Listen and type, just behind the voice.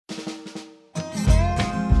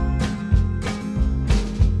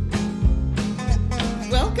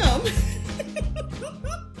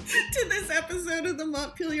episode of the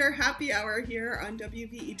Montpelier Happy Hour here on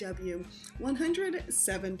WVEW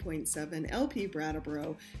 107.7 LP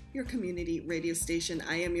Brattleboro, your community radio station.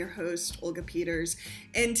 I am your host, Olga Peters,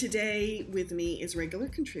 and today with me is regular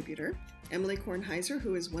contributor Emily Kornheiser,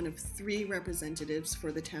 who is one of 3 representatives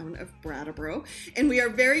for the town of Brattleboro. And we are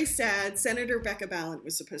very sad. Senator Becca Balint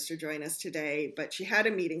was supposed to join us today, but she had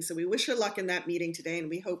a meeting, so we wish her luck in that meeting today, and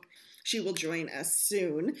we hope she will join us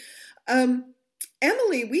soon.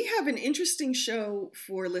 Emily, we have an interesting show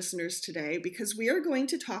for listeners today because we are going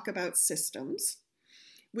to talk about systems,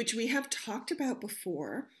 which we have talked about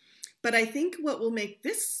before. But I think what will make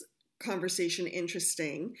this conversation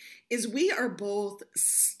interesting is we are both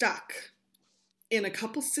stuck in a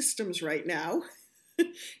couple systems right now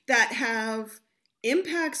that have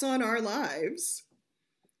impacts on our lives.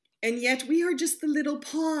 And yet we are just the little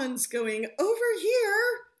pawns going, over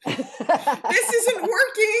here, this isn't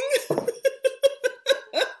working.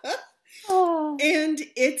 And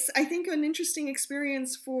it's, I think, an interesting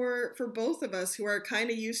experience for both of us who are kind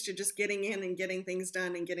of used to just getting in and getting things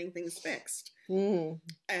done and getting things fixed.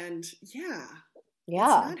 And yeah, it's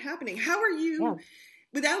not happening. How are you,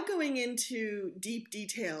 without going into deep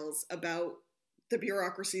details about the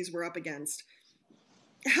bureaucracies we're up against,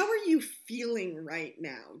 how are you feeling right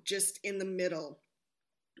now, just in the middle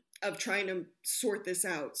of trying to sort this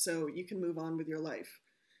out so you can move on with your life?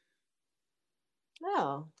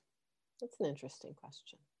 Oh, that's an interesting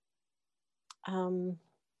question.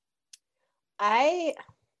 I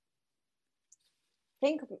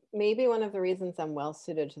think maybe one of the reasons I'm well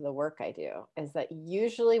suited to the work I do is that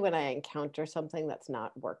usually when I encounter something that's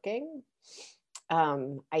not working,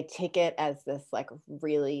 I take it as this like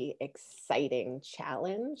really exciting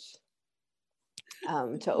challenge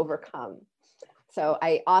to overcome. So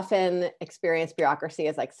I often experience bureaucracy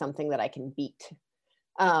as like something that I can beat.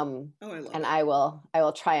 I love it. I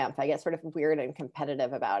will triumph. I get sort of weird and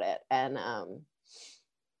competitive about it. And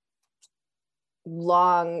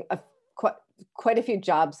quite a few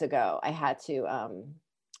jobs ago, I had to,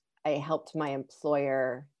 I helped my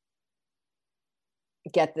employer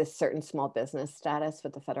get this certain small business status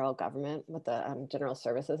with the federal government, with the General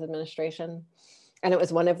Services Administration. And it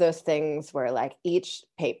was one of those things where like each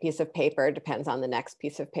piece of paper depends on the next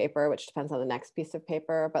piece of paper, which depends on the next piece of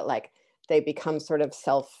paper. But like they become sort of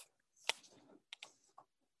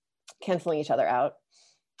self-canceling each other out.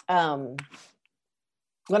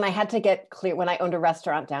 When I had to get clear, when I owned a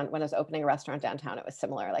restaurant when I was opening a restaurant downtown, it was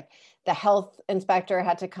similar. Like the health inspector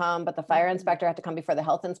had to come, but the fire inspector had to come before the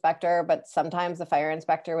health inspector. But sometimes the fire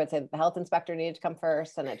inspector would say that the health inspector needed to come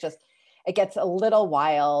first. And it gets a little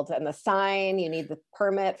wild. And the sign, you need the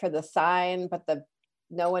permit for the sign, but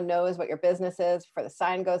no one knows what your business is before the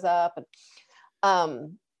sign goes up.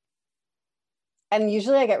 And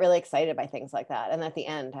usually I get really excited by things like that. And at the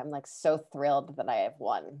end, I'm like so thrilled that I have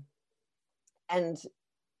won. And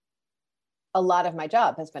a lot of my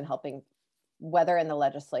job has been helping, whether in the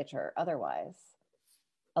legislature or otherwise,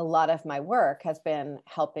 a lot of my work has been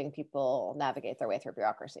helping people navigate their way through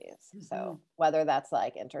bureaucracies. Mm-hmm. So whether that's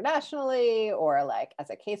like internationally or like as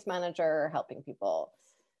a case manager, helping people,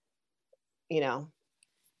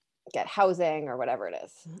 get housing or whatever it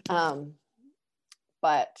is.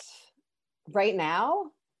 But right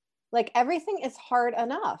now, like everything is hard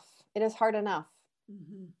enough. It is hard enough.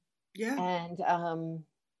 Mm-hmm. Yeah. And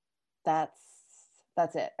that's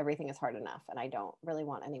it. Everything is hard enough. And I don't really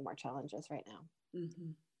want any more challenges right now.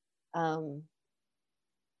 Mm-hmm.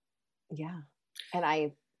 Yeah. And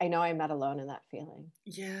I know I'm not alone in that feeling.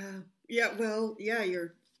 Yeah. Yeah. Well, yeah,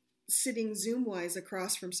 you're sitting Zoom wise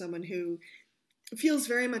across from someone who feels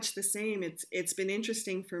very much the same. It's been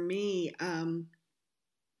interesting for me.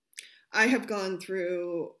 I have gone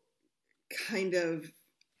through kind of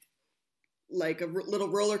like a little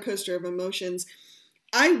roller coaster of emotions.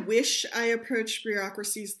 I wish I approached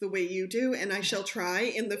bureaucracies the way you do, and I shall try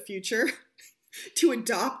in the future to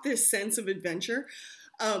adopt this sense of adventure.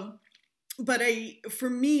 But for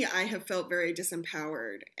me, I have felt very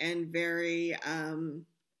disempowered and very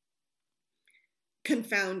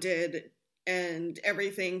confounded, and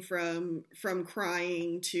everything from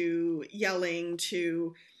crying to yelling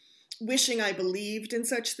to wishing I believed in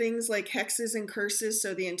such things like hexes and curses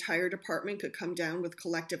so the entire department could come down with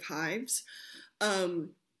collective hives.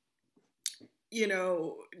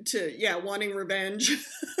 Wanting revenge.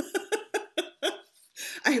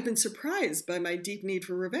 I have been surprised by my deep need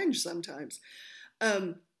for revenge sometimes.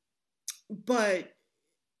 But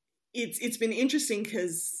it's been interesting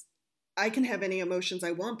because I can have any emotions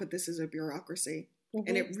I want, but this is a bureaucracy. Mm-hmm.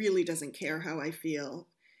 And it really doesn't care how I feel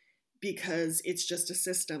because it's just a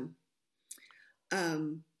system.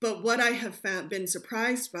 But what I have been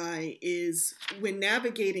surprised by is when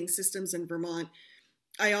navigating systems in Vermont,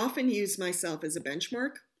 I often use myself as a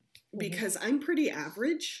benchmark because I'm pretty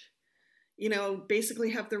average,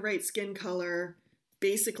 basically have the right skin color,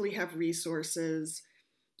 basically have resources,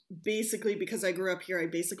 basically because I grew up here, I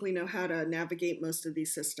basically know how to navigate most of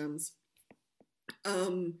these systems.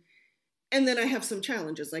 And then I have some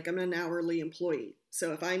challenges, like I'm an hourly employee.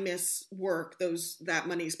 So if I miss work, that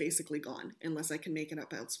money's basically gone unless I can make it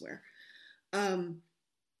up elsewhere. And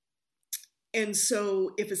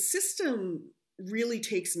so if a system really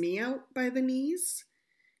takes me out by the knees,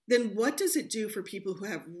 then what does it do for people who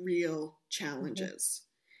have real challenges?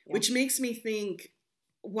 Yeah. Which makes me think,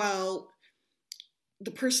 well,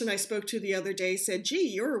 the person I spoke to the other day said, gee,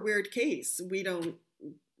 you're a weird case.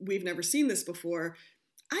 We've never seen this before.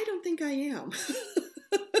 I don't think I am.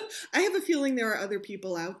 I have a feeling there are other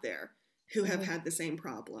people out there who have had the same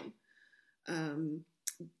problem.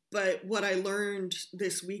 But what I learned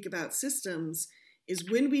this week about systems is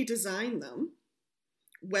when we design them,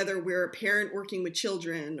 whether we're a parent working with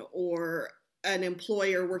children or an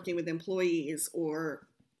employer working with employees or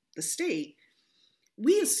the state,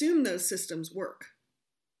 we assume those systems work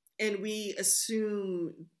and we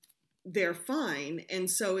assume they're fine. And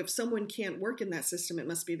so if someone can't work in that system, it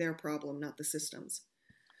must be their problem, not the system's.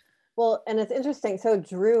 Well, and it's interesting. So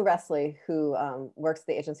Drew Wesley, who works at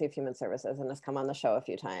the Agency of Human Services and has come on the show a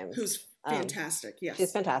few times. Who's fantastic, yes.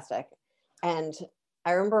 She's fantastic. And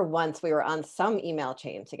I remember once we were on some email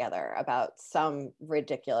chain together about some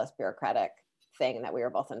ridiculous bureaucratic thing that we were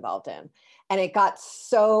both involved in. And it got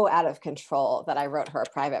so out of control that I wrote her a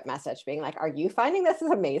private message being like, are you finding this as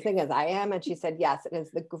amazing as I am? And she said, yes, it is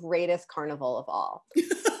the greatest carnival of all.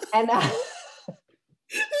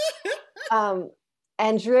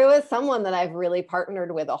 And Drew is someone that I've really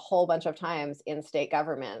partnered with a whole bunch of times in state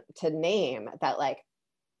government to name that, like,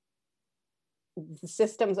 the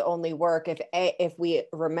systems only work if we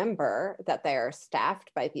remember that they are staffed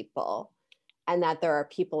by people and that there are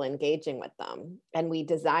people engaging with them, and we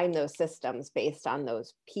design those systems based on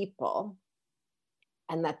those people,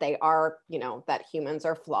 and that they are, that humans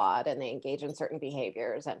are flawed and they engage in certain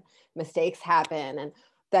behaviors and mistakes happen, and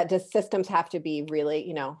that the systems have to be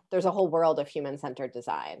really, there's a whole world of human-centered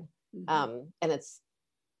design. And it's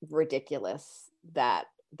ridiculous that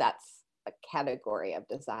that's a category of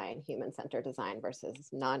design, human-centered design versus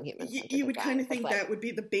non-human-centered design. You would kind of think that would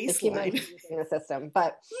be the baseline. Using the system,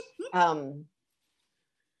 but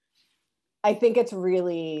I think it's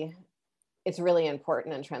really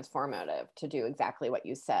important and transformative to do exactly what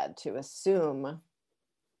you said, to assume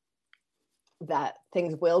that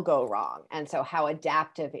things will go wrong. And so how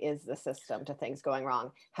adaptive is the system to things going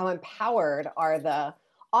wrong? How empowered are the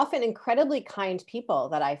often incredibly kind people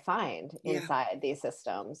that I find inside these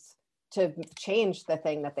systems to change the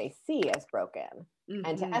thing that they see as broken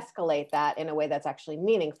and to escalate that in a way that's actually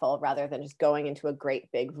meaningful rather than just going into a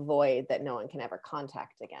great big void that no one can ever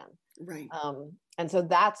contact again. Right. And so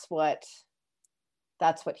that's what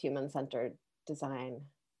human-centered design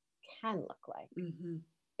can look like.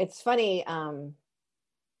 It's funny,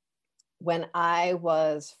 when I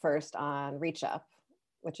was first on Reach Up,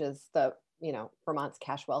 which is the, Vermont's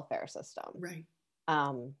cash welfare system. Right.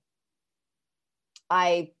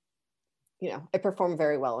 I perform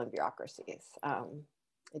very well in bureaucracies. I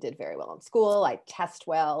did very well in school. I test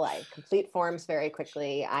well. I complete forms very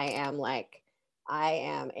quickly. I am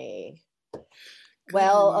a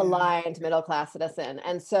well-aligned middle-class citizen.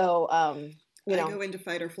 And so, I go into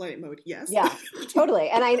fight or flight mode. Yes. Yeah, totally.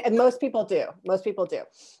 And most people do.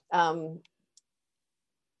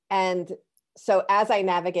 And so as I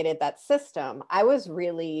navigated that system, I was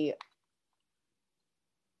really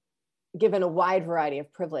given a wide variety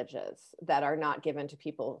of privileges that are not given to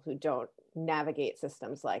people who don't navigate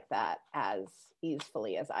systems like that as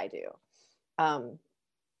easily as I do.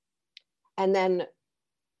 And then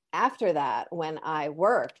after that, when I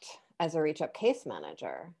worked as a Reach Up case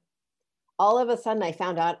manager, all of a sudden I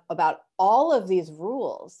found out about all of these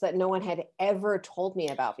rules that no one had ever told me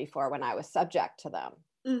about before when I was subject to them.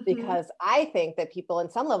 Because I think that people in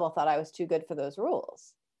some level thought I was too good for those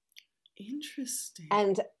rules. Interesting.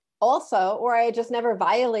 And also, or I just never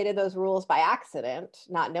violated those rules by accident,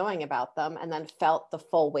 not knowing about them, and then felt the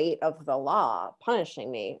full weight of the law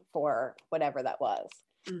punishing me for whatever that was.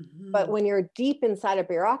 But when you're deep inside a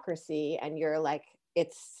bureaucracy and you're like,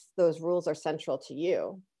 those rules are central to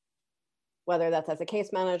you, whether that's as a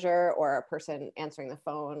case manager or a person answering the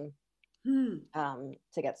phone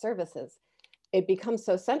to get services, it becomes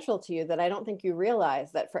so central to you that I don't think you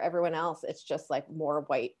realize that for everyone else, it's just like more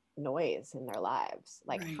white noise in their lives.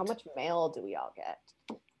 Like, how much mail do we all get?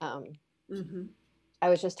 I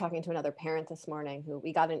was just talking to another parent this morning who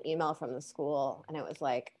we got an email from the school, and it was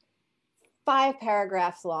like 5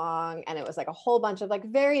 paragraphs long. And it was like a whole bunch of like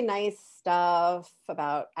very nice stuff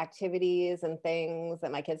about activities and things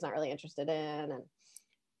that my kid's not really interested in. And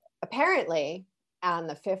apparently on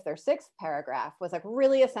the 5th or 6th paragraph was like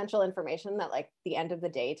really essential information that like the end of the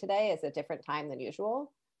day today is a different time than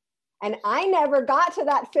usual. And I never got to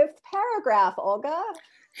that 5th paragraph, Olga.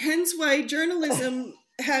 Hence why journalism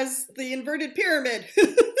has the inverted pyramid.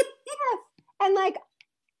 Yes. And like,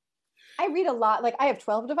 I read a lot, like I have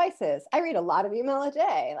 12 devices. I read a lot of email a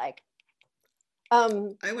day. Like, I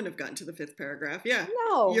wouldn't have gotten to the 5th paragraph. Yeah.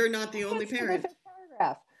 No. You're not the only parent. The 5th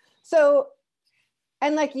paragraph. So,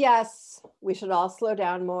 and like, yes, we should all slow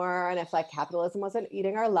down more. And if like capitalism wasn't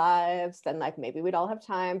eating our lives, then like maybe we'd all have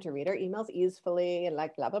time to read our emails easily and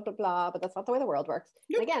like blah, blah, blah, blah. But that's not the way the world works.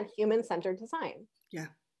 Nope. And again, human-centered design. Yeah.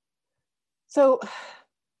 So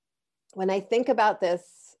when I think about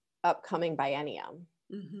this upcoming biennium,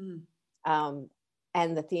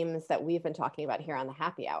 and the themes that we've been talking about here on the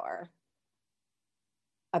happy hour,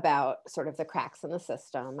 about sort of the cracks in the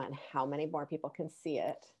system and how many more people can see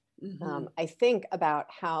it, I think about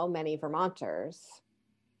how many more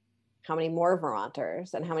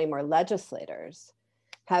Vermonters, and how many more legislators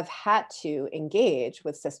have had to engage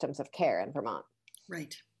with systems of care in Vermont.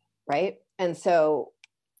 Right. Right. And so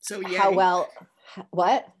yay. How well,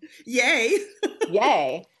 what? Yay.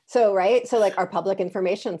 Yay. So, right. So like our public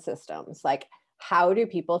information systems, like how do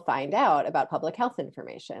people find out about public health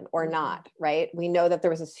information or not, right? We know that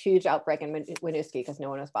there was this huge outbreak in Winooski because no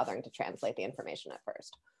one was bothering to translate the information at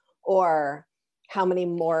first. Or how many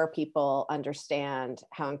more people understand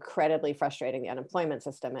how incredibly frustrating the unemployment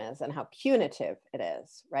system is and how punitive it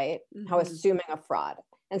is, right? How assuming of fraud.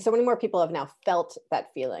 And so many more people have now felt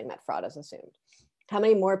that feeling that fraud is assumed. How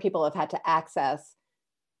many more people have had to access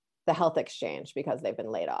the health exchange because they've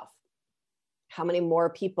been laid off? How many more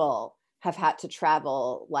people have had to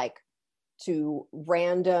travel like to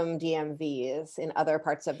random DMVs in other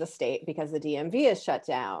parts of the state because the DMV is shut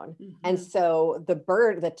down? And so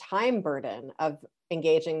the time burden of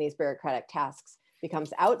engaging these bureaucratic tasks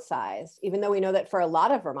becomes outsized, even though we know that for a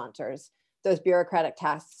lot of Vermonters, those bureaucratic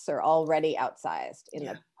tasks are already outsized in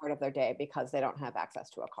the part of their day because they don't have access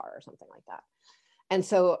to a car or something like that. And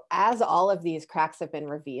so as all of these cracks have been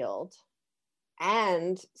revealed,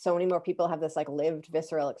 and so many more people have this like lived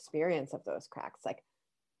visceral experience of those cracks, like,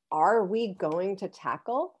 are we going to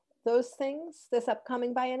tackle those things this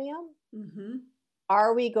upcoming biennium?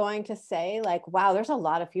 Are we going to say like, wow, there's a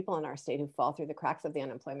lot of people in our state who fall through the cracks of the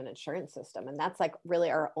unemployment insurance system, and that's like really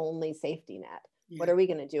our only safety net. What are we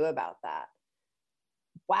going to do about that?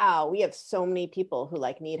 Wow, we have so many people who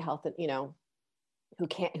like need health, you know,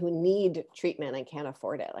 who need treatment and can't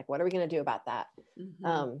afford it. Like, what are we going to do about that?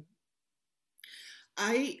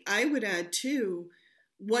 I would add too,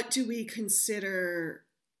 what do we consider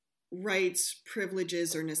rights,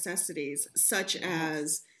 privileges, or necessities, such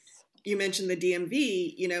as, you mentioned the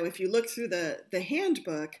DMV, you know, if you look through the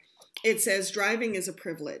handbook, it says driving is a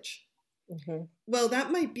privilege. Well, that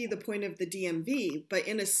might be the point of the DMV, but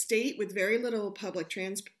in a state with very little public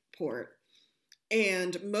transport,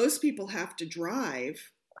 and most people have to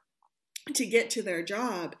drive to get to their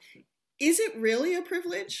job, is it really a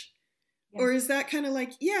privilege? Yeah. Or is that kind of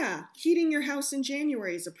like, yeah, heating your house in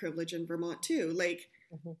January is a privilege in Vermont too? Like,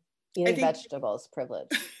 eating vegetables, privilege.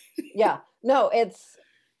 Yeah, no, it's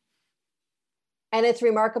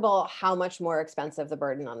remarkable how much more expensive the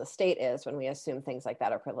burden on the state is when we assume things like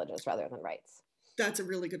that are privileges rather than rights. That's a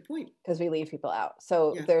really good point. Because we leave people out.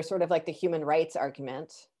 So there's sort of like the human rights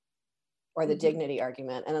argument or the dignity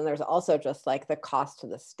argument. And then there's also just like the cost to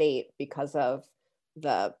the state because of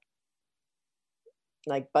the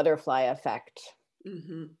like butterfly effect.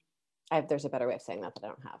 There's a better way of saying that I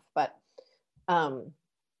don't have. But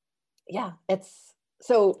yeah, it's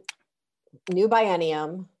so new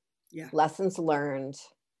biennium, lessons learned.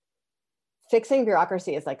 Fixing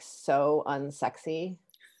bureaucracy is like so unsexy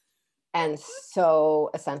and so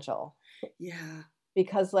essential. Yeah.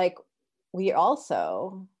 Because like we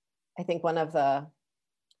also, I think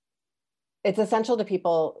it's essential to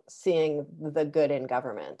people seeing the good in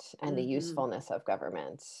government and the usefulness of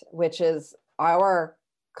government, which is our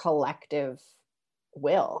collective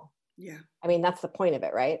will. Yeah. I mean, that's the point of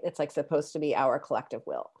it, right? It's like supposed to be our collective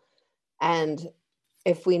will. And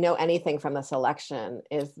if we know anything from this election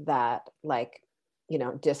is that like, you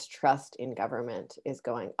know, distrust in government is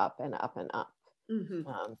going up and up and up. In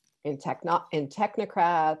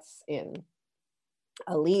technocrats, in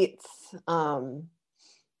elites,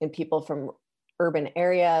 in people from urban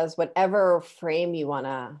areas, whatever frame you want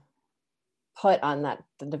to put on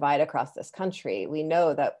the divide across this country, we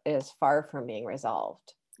know that it is far from being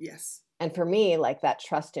resolved. Yes. And for me, like, that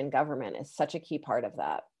trust in government is such a key part of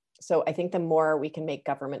that. So I think the more we can make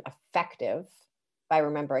government effective by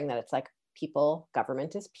remembering that it's like people,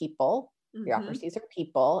 government is people, bureaucracies are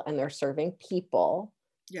people, and they're serving people.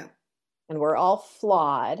 Yeah. And we're all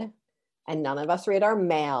flawed, and none of us read our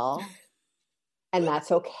mail, and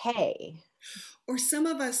that's okay. Or some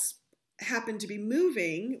of us happen to be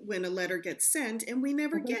moving when a letter gets sent and we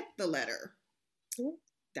never get the letter.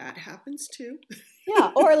 That happens too.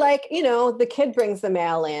 Yeah. Or like, you know, the kid brings the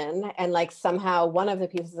mail in and like somehow one of the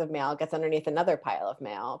pieces of mail gets underneath another pile of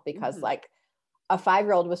mail because like a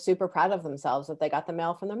 5-year-old was super proud of themselves that they got the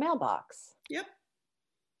mail from the mailbox. Yep.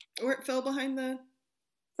 Or it fell behind the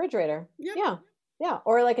refrigerator. Yep. Yeah. Yeah.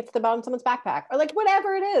 Or like it's the bottom of someone's backpack or like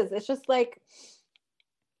whatever it is. It's just like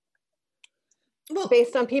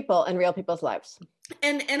based on people and real people's lives.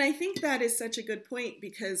 And I think that is such a good point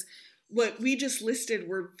because what we just listed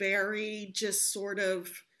were very just sort of,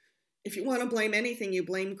 if you want to blame anything, you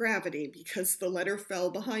blame gravity because the letter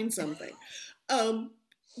fell behind something.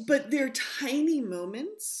 But they're tiny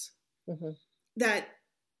moments that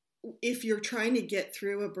if you're trying to get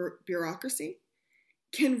through a bureaucracy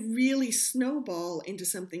can really snowball into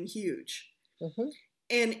something huge.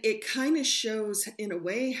 And it kind of shows in a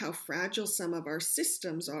way how fragile some of our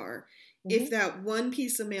systems are. If that one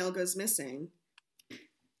piece of mail goes missing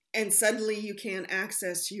and suddenly you can't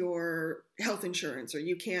access your health insurance or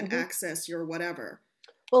you can't access your whatever.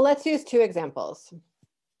 Well, let's use 2 examples.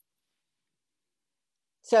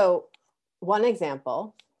 So one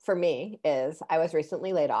example for me is I was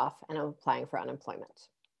recently laid off and I'm applying for unemployment.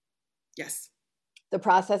 Yes. The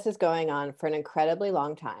process is going on for an incredibly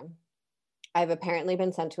long time. I've apparently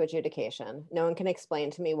been sent to adjudication. No one can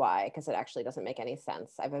explain to me why, because it actually doesn't make any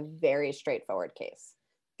sense. I have a very straightforward case.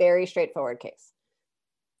 Fairly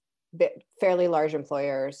large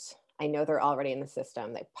employers. I know they're already in the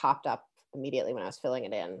system. They popped up immediately when I was filling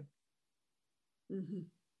it in.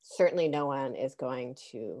 Certainly no one is going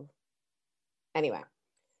to, anyway.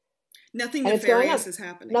 Nothing nefarious is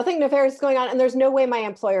happening. Nothing nefarious is going on. And there's no way my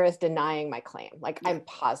employer is denying my claim. Like I'm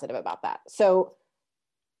positive about that. So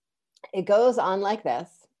it goes on like this.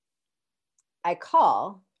 I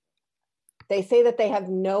call. They say that they have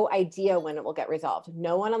no idea when it will get resolved.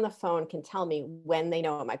 No one on the phone can tell me when they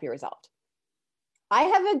know it might be resolved. I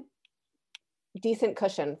have a decent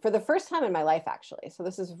cushion for the first time in my life, actually. So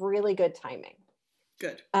this is really good timing.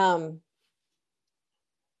 Good. And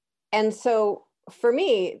so for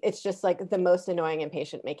me, it's just like the most annoying,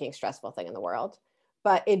 impatient, making stressful thing in the world.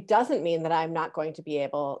 But it doesn't mean that I'm not going to be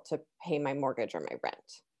able to pay my mortgage or my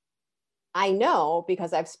rent. I know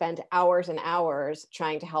because I've spent hours and hours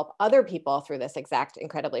trying to help other people through this exact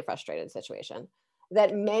incredibly frustrated situation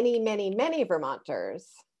that many, many, many Vermonters,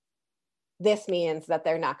 this means that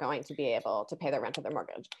they're not going to be able to pay their rent or their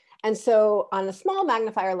mortgage. And so on a small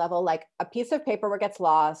magnifier level, like a piece of paperwork gets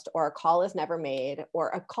lost or a call is never made or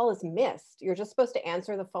a call is missed. You're just supposed to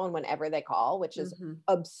answer the phone whenever they call, which is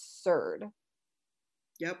absurd.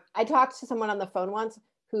 Yep. I talked to someone on the phone once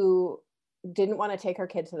who didn't want to take her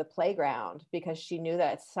kid to the playground because she knew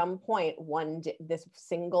that at some point this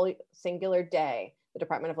singular day, the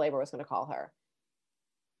Department of Labor was going to call her.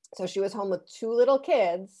 So she was home with 2 little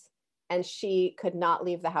kids and she could not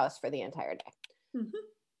leave the house for the entire day.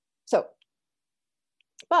 So,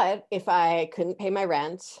 but if I couldn't pay my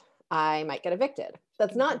rent, I might get evicted.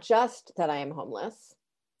 That's not just that I am homeless.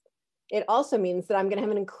 It also means that I'm going to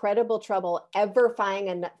have an incredible trouble ever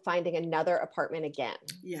finding another apartment again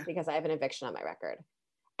because I have an eviction on my record.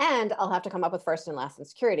 And I'll have to come up with first and last in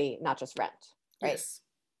security, not just rent, right? Yes.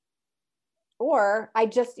 Or I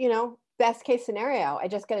just, best case scenario, I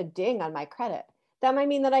just get a ding on my credit. That might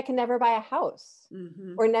mean that I can never buy a house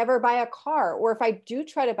or never buy a car. Or if I do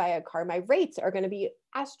try to buy a car, my rates are going to be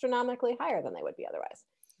astronomically higher than they would be otherwise.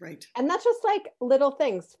 Right. And that's just like little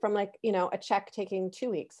things from like, a check taking 2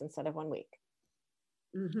 weeks instead of 1 week.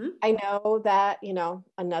 I know that,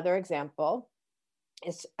 another example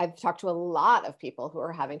is I've talked to a lot of people who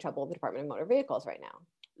are having trouble with the Department of Motor Vehicles right now.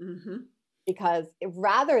 Because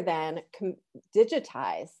rather than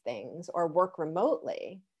digitize things or work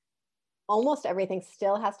remotely, almost everything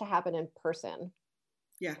still has to happen in person.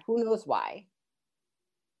 Yeah. Who knows why?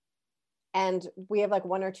 And we have like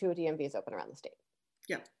 1 or 2 DMVs open around the state.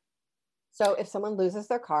 Yeah. So if someone loses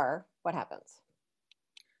their car, what happens?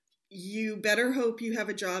 You better hope you have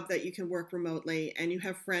a job that you can work remotely and you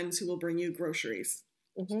have friends who will bring you groceries.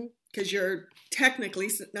 Because you're technically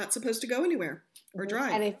not supposed to go anywhere or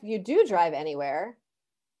drive. And if you do drive anywhere,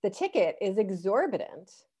 the ticket is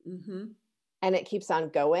exorbitant. and it keeps on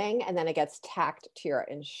going, and then it gets tacked to your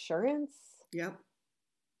insurance. Yep.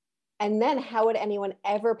 And then how would anyone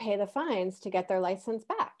ever pay the fines to get their license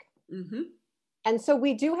back? Mm-hmm. And so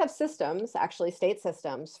we do have systems, actually state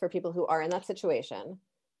systems, for people who are in that situation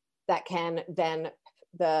that can then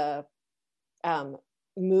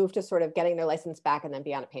move to sort of getting their license back and then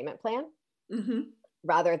be on a payment plan, mm-hmm.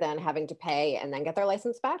 rather than having to pay and then get their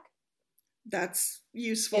license back. That's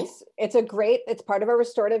useful. It's part of a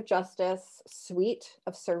restorative justice suite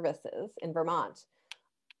of services in Vermont.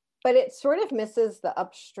 But it sort of misses the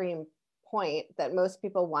upstream point that most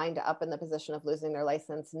people wind up in the position of losing their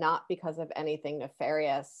license, not because of anything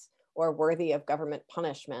nefarious or worthy of government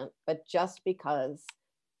punishment, but just because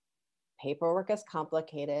paperwork is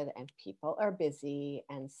complicated and people are busy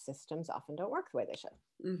and systems often don't work the way they should.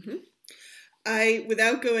 Mm-hmm.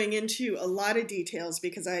 Without going into a lot of details,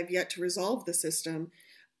 because I have yet to resolve the system,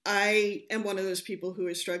 I am one of those people who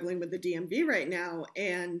is struggling with the DMV right now.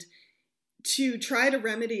 And to try to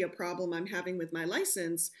remedy a problem I'm having with my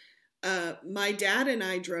license, my dad and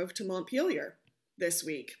I drove to Montpelier this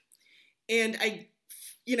week. And I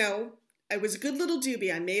was a good little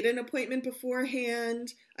doobie. I made an appointment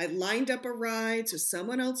beforehand. I lined up a ride, so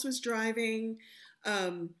someone else was driving.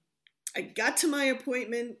 I got to my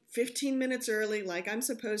appointment 15 minutes early, like I'm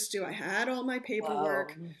supposed to. I had all my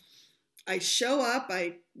paperwork. Wow. I show up.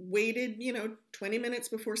 I waited, 20 minutes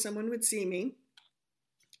before someone would see me.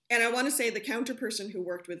 And I want to say the counter person who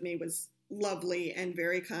worked with me was lovely and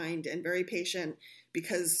very kind and very patient,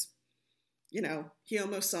 because, he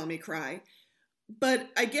almost saw me cry. But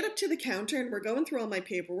I get up to the counter and we're going through all my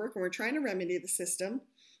paperwork and we're trying to remedy the system.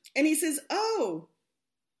 And he says, "Oh,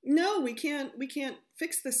 no, we can't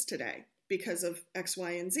fix this today because of X,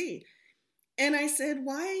 Y, and Z." And I said,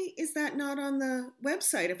 "Why is that not on the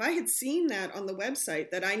website? If I had seen that on the website,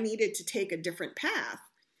 that I needed to take a different path,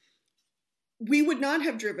 we would not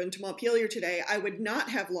have driven to Montpelier today. I would not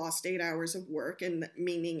have lost 8 hours of work, and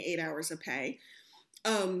meaning 8 hours of pay.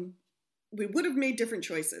 We would have made different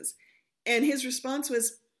choices." And his response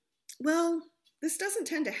was, "Well, this doesn't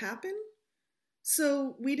tend to happen,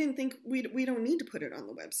 so we didn't think we don't need to put it on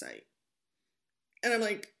the website." And I'm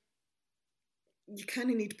like, you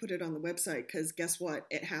kind of need to put it on the website, because guess what?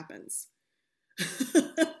 It happens.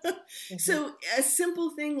 Mm-hmm. So a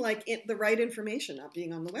simple thing like the right information not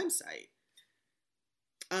being on the website.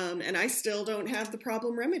 And I still don't have the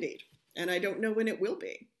problem remedied, and I don't know when it will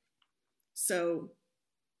be. So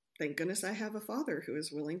thank goodness I have a father who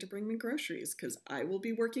is willing to bring me groceries, because I will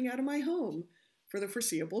be working out of my home for the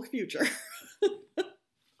foreseeable future.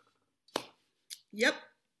 Yep.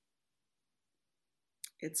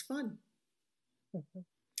 It's fun.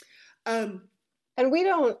 Mm-hmm. And we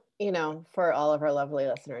don't, for all of our lovely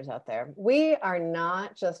listeners out there, we are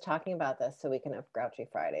not just talking about this so we can have Grouchy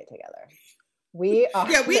Friday together. We are.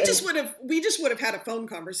 Yeah, we just would have had a phone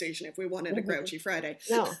conversation if we wanted a Grouchy Friday.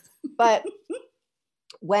 No, but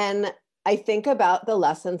when I think about the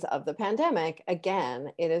lessons of the pandemic,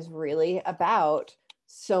 again, it is really about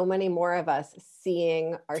so many more of us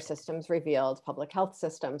seeing our systems revealed, public health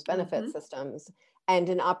systems, benefit mm-hmm. systems, and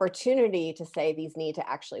an opportunity to say these need to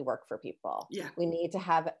actually work for people. Yeah. We need to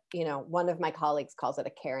have, one of my colleagues calls it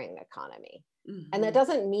a caring economy. Mm-hmm. And that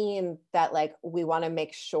doesn't mean that we want to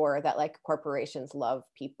make sure that corporations love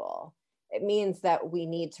people. It means that we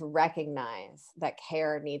need to recognize that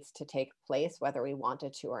care needs to take place, whether we want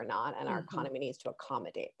it to or not, and our mm-hmm. economy needs to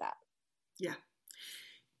accommodate that. Yeah.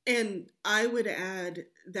 And I would add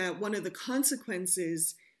that one of the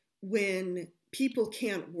consequences when people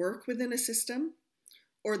can't work within a system,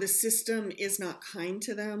 or the system is not kind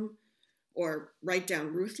to them, or right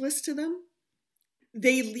down ruthless to them,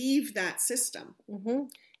 they leave that system. Mm-hmm.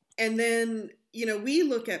 And then, we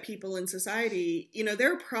look at people in society,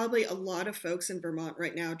 there are probably a lot of folks in Vermont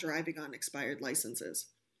right now driving on expired licenses.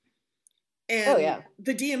 And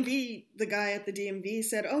the DMV, the guy at the DMV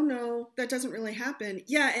said, "Oh no, that doesn't really happen."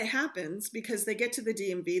 Yeah, it happens, because they get to the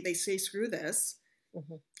DMV, they say, "Screw this."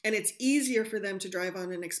 Mm-hmm. And it's easier for them to drive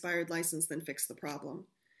on an expired license than fix the problem.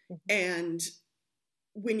 Mm-hmm. And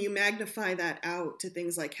when you magnify that out to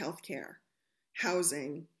things like healthcare,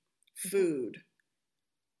 housing, food,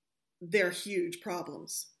 they're huge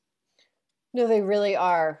problems. No, they really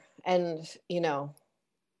are. And,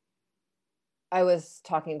 I was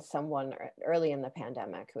talking to someone early in the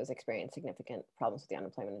pandemic who was experiencing significant problems with the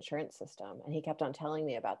unemployment insurance system. And he kept on telling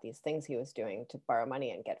me about these things he was doing to borrow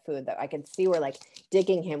money and get food that I could see were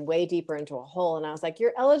digging him way deeper into a hole. And I was like,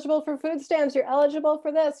 "You're eligible for food stamps. You're eligible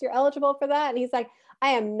for this. You're eligible for that." And he's like,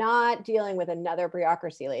 "I am not dealing with another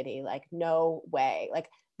bureaucracy lady. No way.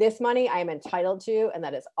 This money I am entitled to. And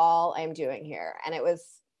that is all I'm doing here." And it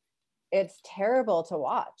was it's terrible to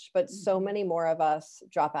watch, but so many more of us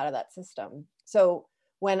drop out of that system. So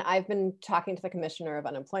when I've been talking to the commissioner of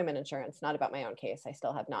unemployment insurance, not about my own case, I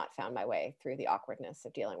still have not found my way through the awkwardness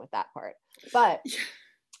of dealing with that part, but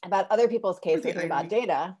about other people's cases and about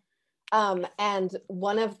data. And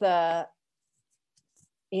one of the,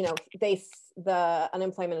 the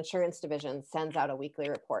unemployment insurance division sends out a weekly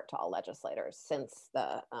report to all legislators since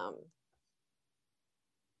the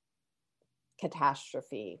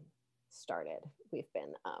catastrophe started. We've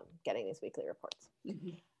been getting these weekly reports.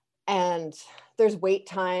 And there's wait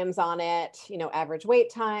times on it, average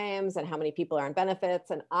wait times and how many people are on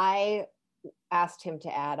benefits. And I asked him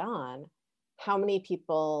to add on how many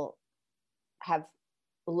people have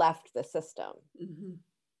left the system.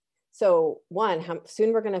 So one, how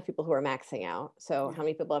soon we're going to have people who are maxing out. So how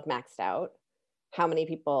many people have maxed out? How many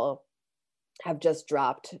people have just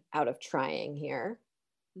dropped out of trying here?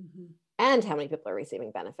 And how many people are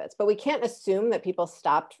receiving benefits? But we can't assume that people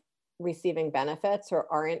stopped receiving benefits or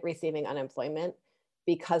aren't receiving unemployment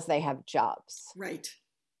because they have jobs. Right.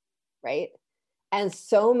 And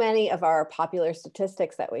so many of our popular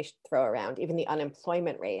statistics that we throw around, even the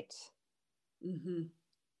unemployment rate,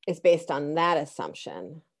 is based on that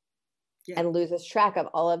assumption and loses track of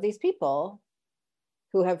all of these people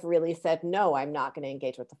who have really said, no, I'm not going to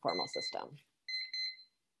engage with the formal system.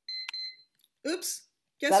 Oops.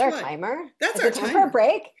 Guess is that our timer? That's is our time timer. For a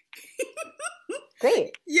break?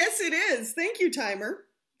 Great. Yes, it is. Thank you, timer,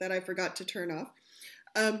 that I forgot to turn off.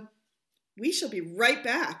 We shall be right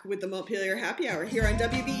back with the Montpelier Happy Hour here on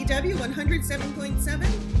WVEW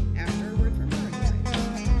 107.7 after a word from our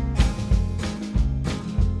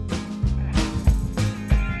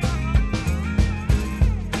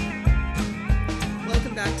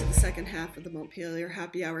Welcome back to the second half of the Montpelier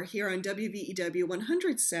Happy Hour here on WVEW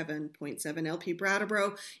 107.7 LP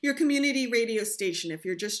Brattleboro, your community radio station. If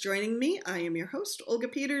you're just joining me, I am your host, Olga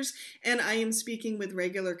Peters, and I am speaking with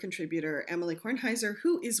regular contributor Emily Kornheiser,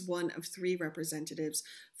 who is one of 3 representatives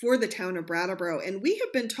for the town of Brattleboro. And we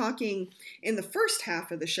have been talking in the first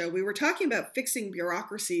half of the show, we were talking about fixing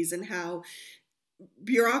bureaucracies and how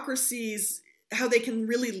bureaucracies, how they can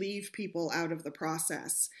really leave people out of the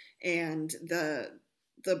process, and the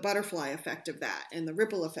butterfly effect of that and the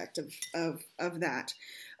ripple effect of that.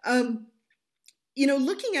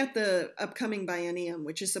 Looking at the upcoming biennium,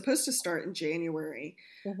 which is supposed to start in January,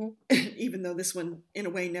 even though this one in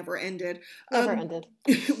a way never ended.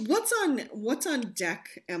 What's on deck,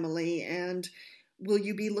 Emily, and will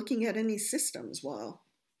you be looking at any systems while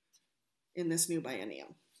in this new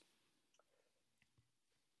biennium?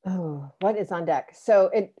 Oh, what is on deck? So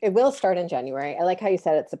it will start in January. I like how you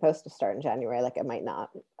said it's supposed to start in January, like it might not.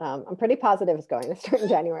 I'm pretty positive it's going to start in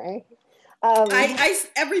January.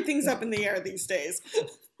 Everything's up in the air these days.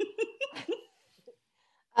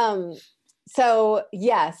 So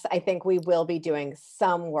yes, I think we will be doing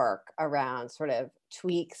some work around sort of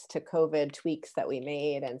tweaks to COVID, tweaks that we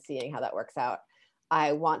made and seeing how that works out.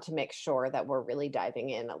 I want to make sure that we're really diving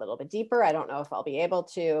in a little bit deeper. I don't know if I'll be able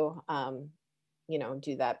to,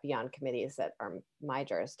 do that beyond committees that are my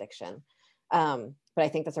jurisdiction. But I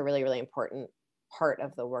think that's a really, really important part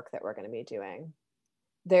of the work that we're going to be doing.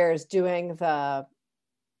 There's doing I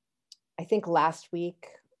think last week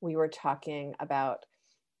we were talking about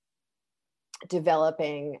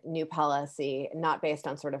developing new policy, not based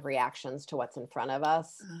on sort of reactions to what's in front of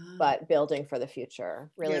us, but building for the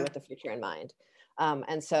future, really with the future in mind.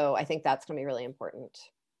 And so I think that's going to be really important.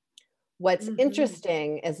 What's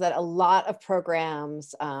interesting is that a lot of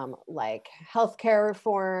programs like healthcare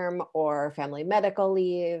reform or family medical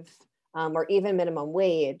leave or even minimum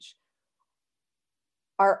wage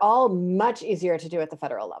are all much easier to do at the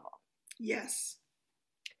federal level. Yes.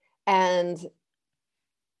 And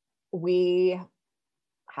we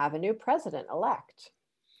have a new president-elect.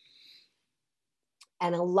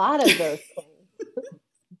 And a lot of those things.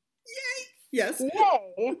 Yay! Yes.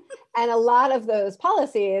 Yay! And a lot of those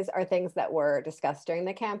policies are things that were discussed during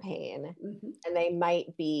the campaign, and they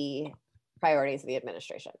might be priorities of the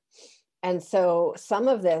administration. And so some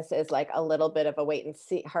of this is like a little bit of a wait and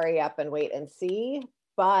see, hurry up and wait and see,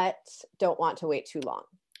 but don't want to wait too long.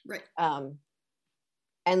 Right.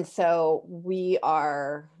 And so we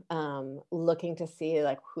are looking to see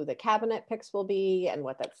like who the cabinet picks will be and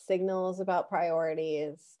what that signals about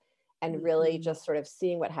priorities, and really just sort of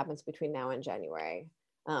seeing what happens between now and January.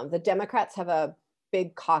 The Democrats have a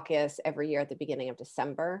big caucus every year at the beginning of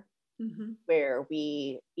December, where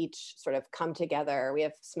we each sort of come together. We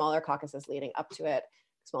have smaller caucuses leading up to it,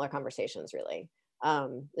 smaller conversations really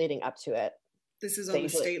leading up to it. This is on the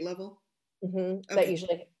state level? That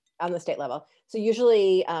usually on the state level. So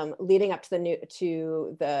usually leading up to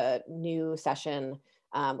the new session,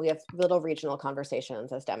 we have little regional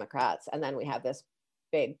conversations as Democrats, and then we have this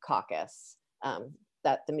big caucus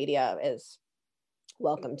that the media is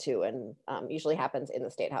welcome to, and usually happens in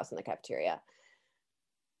the State House in the cafeteria.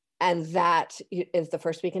 And that is the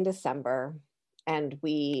first week in December, and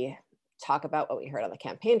we talk about what we heard on the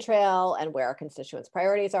campaign trail and where our constituents'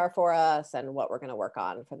 priorities are for us and what we're going to work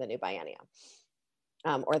on for the new biennium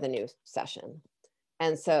or the new session.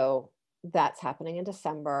 And so that's happening in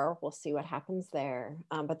December. We'll see what happens there.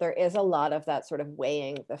 But there is a lot of that sort of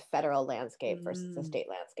weighing the federal landscape versus the state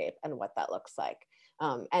landscape and what that looks like.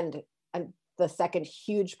 And the second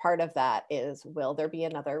huge part of that is, will there be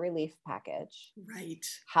another relief package? Right.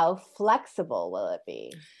 How flexible will it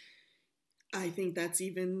be? I think that's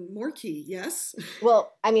even more key. Yes.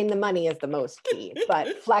 Well, I mean, the money is the most key,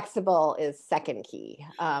 but flexible is second key.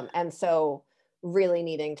 And so really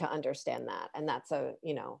needing to understand that. And that's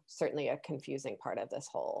certainly a confusing part of this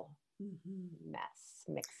whole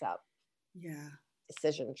mix up. Yeah.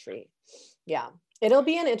 Decision tree. Yeah. It'll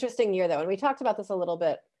be an interesting year though. And we talked about this a little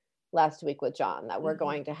bit last week with John, that we're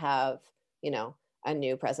going to have, a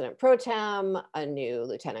new president pro tem, a new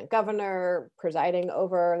lieutenant governor presiding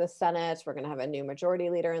over the Senate. We're going to have a new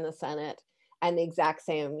majority leader in the Senate, and the exact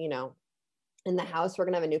same, in the House, we're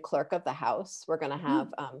going to have a new clerk of the House. We're going to have,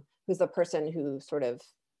 who's the person who sort of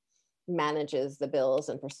manages the bills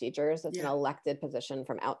and procedures. It's an elected position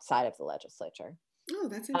from outside of the legislature. Oh,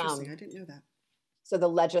 that's interesting. I didn't know that. So the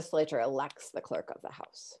legislature elects the clerk of the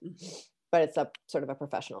House, but it's a sort of a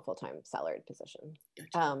professional full-time salaried position.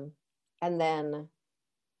 Gotcha. And then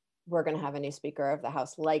we're going to have a new Speaker of the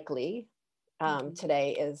House, likely.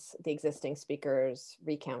 Today is the existing Speaker's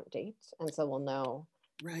recount date. And so we'll know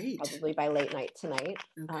probably by late night tonight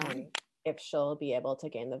if she'll be able to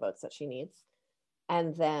gain the votes that she needs.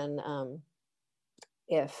 And then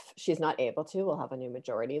if she's not able to, we'll have a new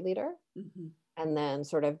majority leader. And then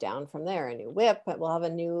sort of down from there, a new whip, but we'll have a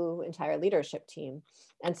new entire leadership team.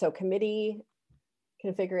 And so committee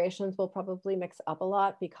configurations will probably mix up a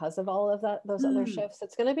lot because of all of those other shifts.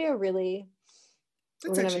 It's going to be we're going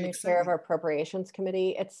to have a new chair of our appropriations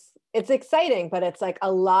committee. It's exciting, but it's like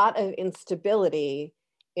a lot of instability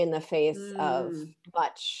in the face of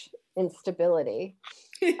much instability.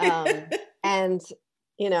 And,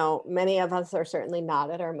 many of us are certainly not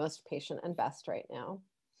at our most patient and best right now.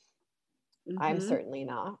 I'm certainly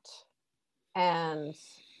not. And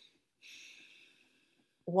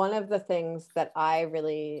one of the things that I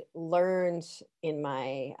really learned in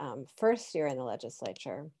my first year in the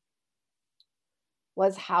legislature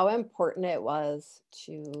was how important it was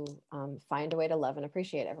to find a way to love and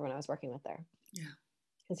appreciate everyone I was working with there. Yeah.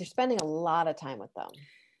 Because you're spending a lot of time with them.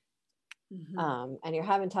 And you're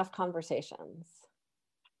having tough conversations.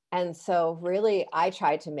 And so really, I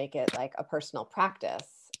tried to make it like a personal practice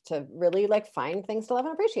to really like find things to love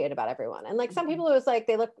and appreciate about everyone. And like some people, it was like,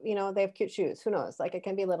 they look, they have cute shoes, who knows? Like it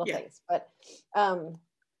can be little things, but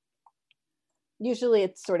usually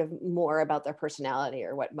it's sort of more about their personality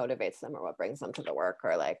or what motivates them or what brings them to the work,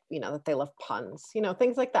 or like, that they love puns,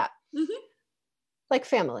 things like that. Like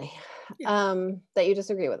family, that you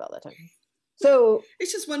disagree with all the time. So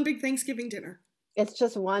it's just one big Thanksgiving dinner. It's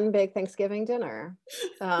just one big Thanksgiving dinner.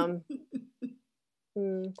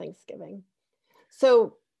 Thanksgiving.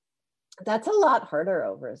 So that's a lot harder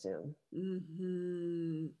over Zoom.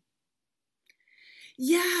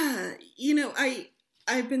 Yeah.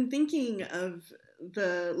 I've been thinking of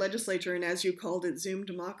the legislature, and as you called it, Zoom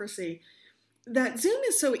democracy. That Zoom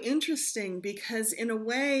is so interesting because in a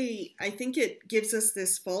way, I think it gives us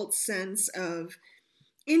this false sense of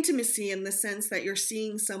intimacy in the sense that you're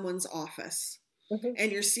seeing someone's office.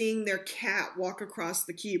 And you're seeing their cat walk across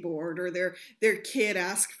the keyboard, or their kid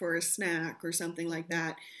ask for a snack or something like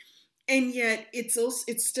that. And yet it's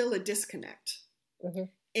still a disconnect.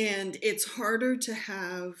 And it's harder to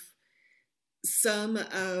have some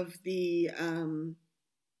of the,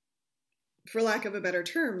 for lack of a better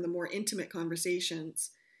term, the more intimate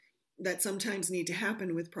conversations that sometimes need to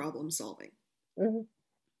happen with problem solving.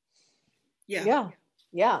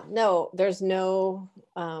 Yeah, no, there's a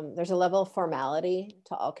level of formality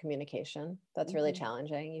to all communication that's really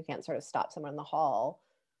challenging. You can't sort of stop someone in the hall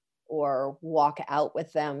or walk out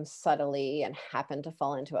with them subtly and happen to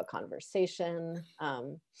fall into a conversation.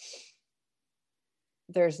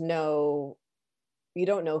 You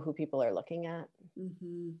don't know who people are looking at.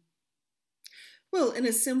 Well, in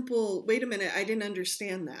a simple, wait a minute, I didn't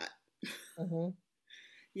understand that.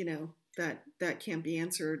 That can't be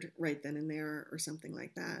answered right then and there or something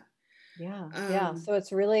like that. Yeah. So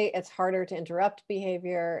it's harder to interrupt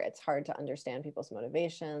behavior. It's hard to understand people's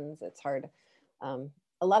motivations. It's hard.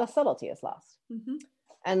 A lot of subtlety is lost. Mm-hmm.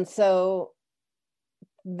 And so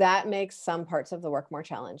that makes some parts of the work more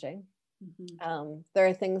challenging. Mm-hmm. There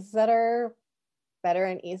are things that are better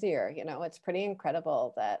and easier. It's pretty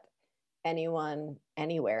incredible that anyone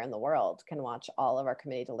anywhere in the world can watch all of our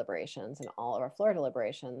committee deliberations and all of our floor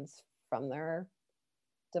deliberations from their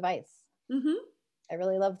device. Mm-hmm. I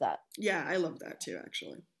really love that. Yeah, I love that too,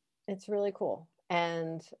 actually. It's really cool.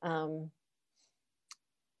 And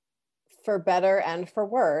for better and for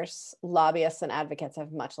worse, lobbyists and advocates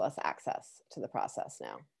have much less access to the process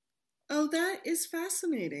now. Oh, that is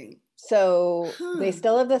fascinating. So they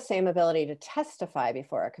still have the same ability to testify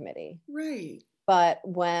before a committee. Right. But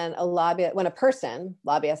when a person,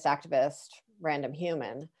 lobbyist, activist, random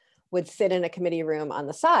human, would sit in a committee room on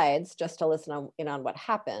the sides just to listen in on what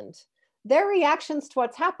happened, their reactions to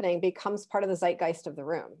what's happening becomes part of the zeitgeist of the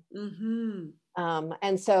room. Mm-hmm.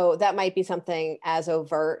 And so that might be something as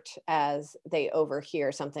overt as they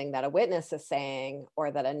overhear something that a witness is saying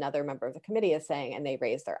or that another member of the committee is saying, and they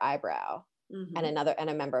raise their eyebrow. Mm-hmm. And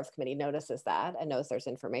a member of the committee notices that and knows there's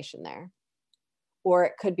information there. Or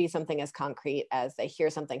it could be something as concrete as they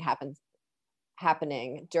hear something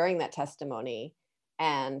happening during that testimony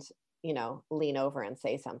and lean over and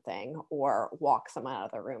say something, or walk someone out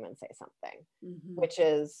of the room and say something, mm-hmm. which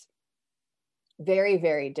is very,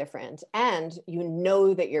 very different. And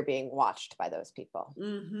that you're being watched by those people.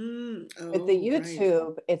 Mm-hmm. Oh, with the YouTube,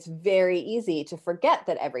 right. It's very easy to forget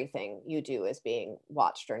that everything you do is being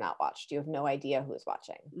watched or not watched. You have no idea who's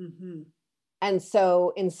watching. Mm-hmm. And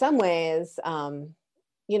so in some ways,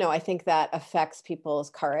 I think that affects people's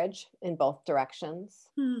courage in both directions.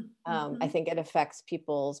 Mm-hmm. I think it affects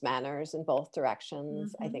people's manners in both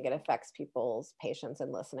directions. Mm-hmm. I think it affects people's patience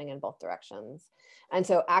and listening in both directions. And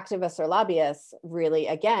so activists or lobbyists really,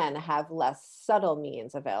 again, have less subtle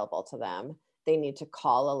means available to them. They need to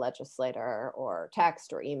call a legislator or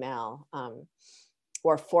text or email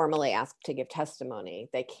or formally ask to give testimony.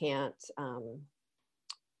 They can't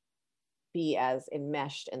be as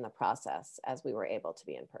enmeshed in the process as we were able to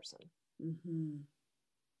be in person. Mm-hmm.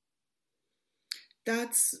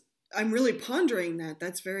 I'm really pondering that.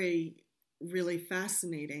 That's really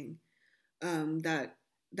fascinating. That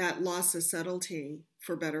loss of subtlety,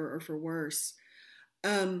 for better or for worse.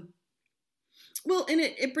 Well, and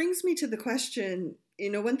it brings me to the question,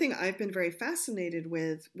 one thing I've been very fascinated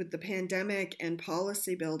with the pandemic and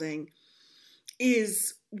policy building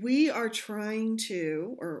is we are trying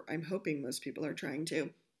to, or I'm hoping most people are trying to,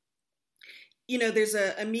 there's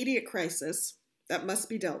an immediate crisis that must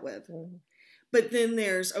be dealt with. Mm-hmm. But then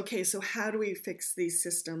there's, okay, so how do we fix these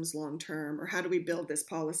systems long term, or how do we build this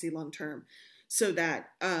policy long term so that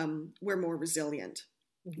we're more resilient,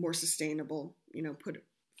 mm-hmm. more sustainable,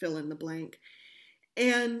 fill in the blank.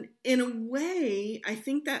 And in a way, I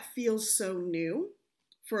think that feels so new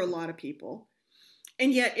for a lot of people.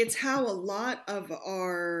 And yet it's how a lot of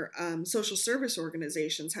our social service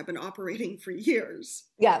organizations have been operating for years.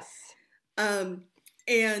 Yes. And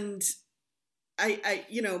I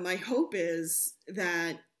my hope is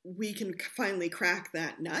that we can finally crack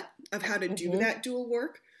that nut of how to do mm-hmm. that dual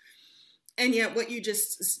work. And yet what you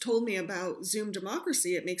just told me about Zoom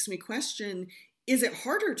democracy, it makes me question, is it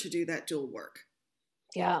harder to do that dual work?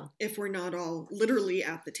 Yeah. If we're not all literally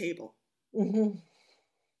at the table. Mm-hmm.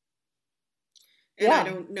 And I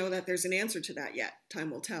don't know that there's an answer to that yet.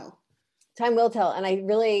 Time will tell. Time will tell. And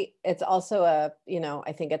it's also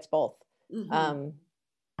I think it's both. Mm-hmm.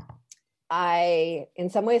 I, in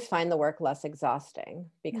some ways, find the work less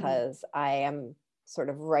exhausting because mm-hmm. I am sort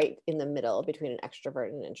of right in the middle between an extrovert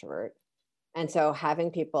and an introvert. And so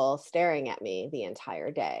having people staring at me the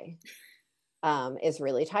entire day is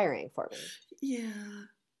really tiring for me. Yeah.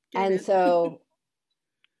 And so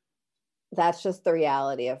that's just the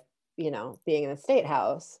reality of, being in the State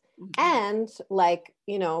House mm-hmm. and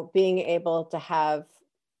being able to have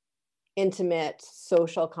intimate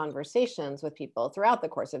social conversations with people throughout the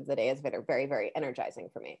course of the day is very, very, very energizing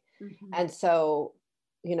for me. Mm-hmm. And so,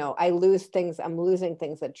 I'm losing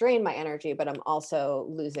things that drain my energy, but I'm also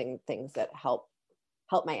losing things that help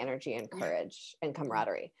my energy and courage and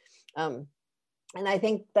camaraderie. And I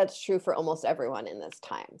think that's true for almost everyone in this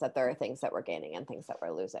time, that there are things that we're gaining and things that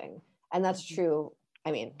we're losing. And that's mm-hmm. true. I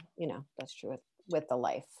mean, that's true with the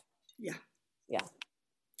life. Yeah. Yeah.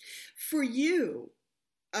 For you,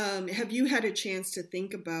 have you had a chance to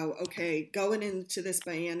think about, okay, going into this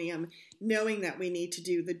biennium, knowing that we need to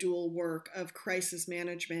do the dual work of crisis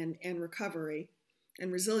management and recovery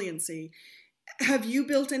and resiliency, have you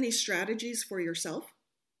built any strategies for yourself?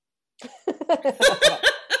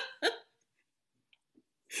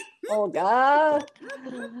 Olga.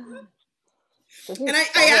 And I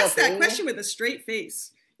asked that question with a straight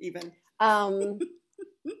face, even. I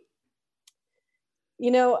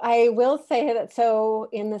will say that, so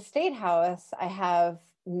in the State House, I have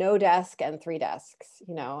no desk and 3 desks.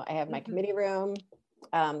 I have my committee room.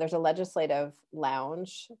 There's a legislative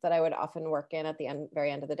lounge that I would often work in at the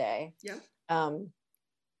very end of the day. Yeah.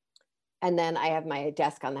 And then I have my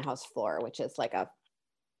desk on the House floor, which is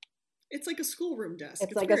it's like a schoolroom desk.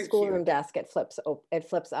 It's like a schoolroom desk. It flips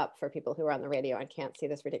up for people who are on the radio and can't see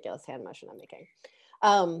this ridiculous hand motion I'm making.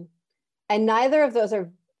 And neither of those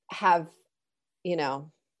have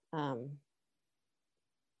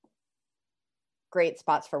great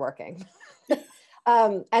spots for working.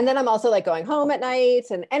 And then I'm also going home at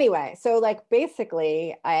night. And anyway, so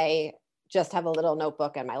basically I just have a little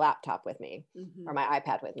notebook and my laptop with me, or my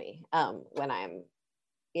iPad with me when I'm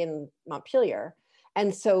in Montpelier.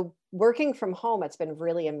 And so working from home, it's been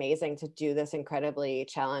really amazing to do this incredibly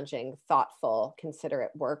challenging, thoughtful,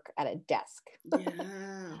 considerate work at a desk.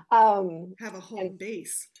 Yeah. Have a home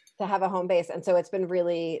base. To have a home base. And so it's been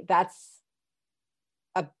that's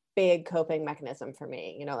a big coping mechanism for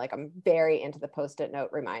me. I'm very into the Post-it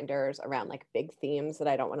note reminders around big themes that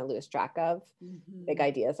I don't want to lose track of, big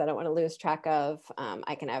ideas I don't want to lose track of.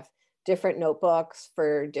 I can have different notebooks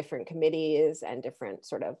for different committees and different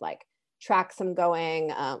sort of tracks I'm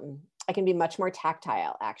going. I can be much more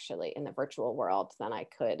tactile actually in the virtual world than I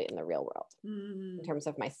could in the real world in terms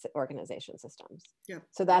of my organization systems. Yeah.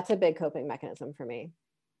 So that's a big coping mechanism for me.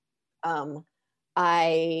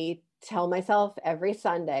 I tell myself every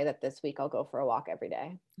Sunday that this week I'll go for a walk every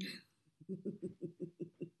day.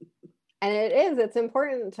 And it's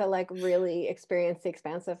important to really experience the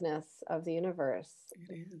expansiveness of the universe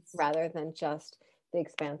rather than just the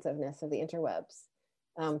expansiveness of the interwebs.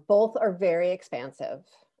 Both are very expansive,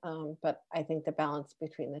 but I think the balance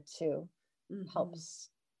between the two helps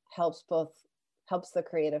the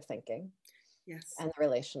creative thinking, and the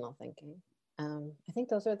relational thinking. I think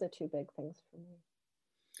those are the 2 big things for me.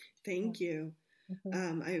 Thank you.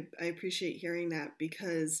 I appreciate hearing that,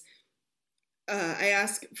 because I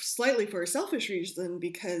ask slightly for a selfish reason,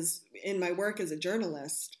 because in my work as a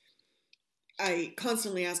journalist, I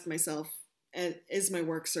constantly ask myself, is my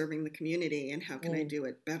work serving the community, and how can I do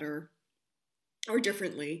it better or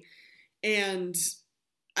differently? And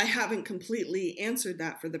I haven't completely answered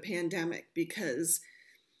that for the pandemic, because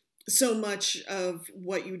so much of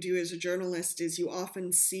what you do as a journalist is you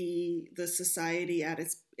often see the society at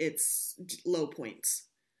its low points,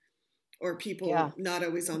 or people not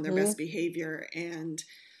always on their best behavior. And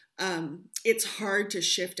it's hard to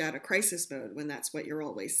shift out of crisis mode when that's what you're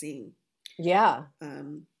always seeing. Yeah.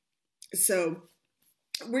 So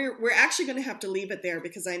we're actually going to have to leave it there,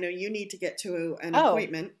 because I know you need to get to an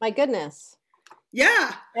appointment. My goodness.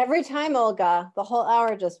 Yeah. Every time, Olga, the whole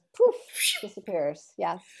hour just poof disappears.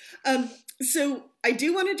 Yes. So I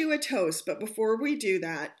do want to do a toast, but before we do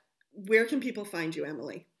that, where can people find you,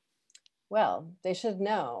 Emily? Well, they should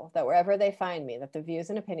know that wherever they find me, that the views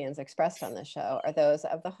and opinions expressed on this show are those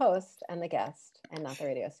of the host and the guest, and not the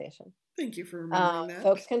radio station. Thank you for remembering that.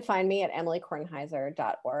 Folks can find me at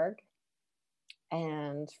emilykornheiser.org.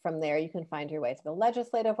 And from there, you can find your way to the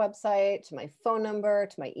legislative website, to my phone number,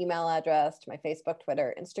 to my email address, to my Facebook,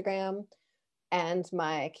 Twitter, Instagram, and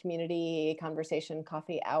my community conversation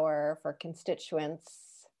coffee hour for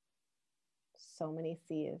constituents. So many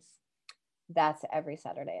C's. That's every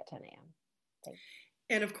Saturday at 10 a.m. Thanks.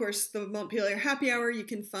 And of course, the Montpelier Happy Hour you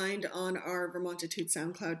can find on our Vermontitude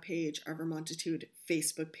SoundCloud page, our Vermontitude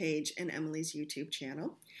Facebook page, and Emily's YouTube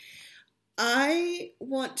channel. I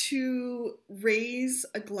want to raise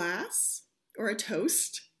a glass or a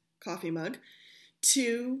toast, coffee mug,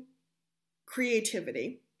 to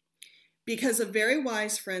creativity, because a very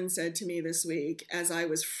wise friend said to me this week, as I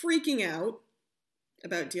was freaking out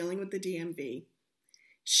about dealing with the DMV,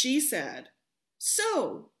 she said,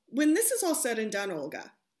 "So, when this is all said and done,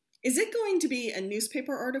 Olga, is it going to be a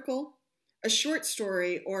newspaper article, a short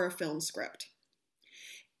story, or a film script?"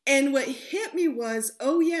 And what hit me was,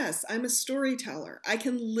 oh yes, I'm a storyteller. I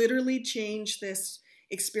can literally change this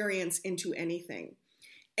experience into anything.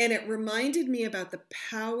 And it reminded me about the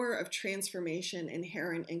power of transformation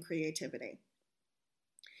inherent in creativity.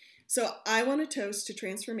 So I want to toast to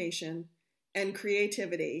transformation and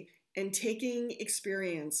creativity, and taking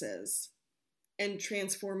experiences and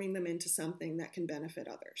transforming them into something that can benefit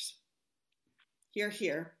others. Hear,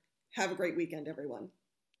 hear. Have a great weekend, everyone.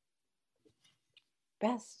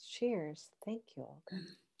 Best cheers. Thank you, Olga.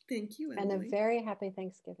 Thank you, Emily. And a very happy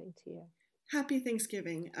Thanksgiving to you. Happy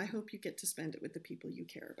Thanksgiving. I hope you get to spend it with the people you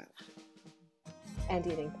care about. And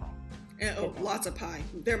eating pie. And, lots of pie.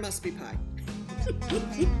 There must be pie.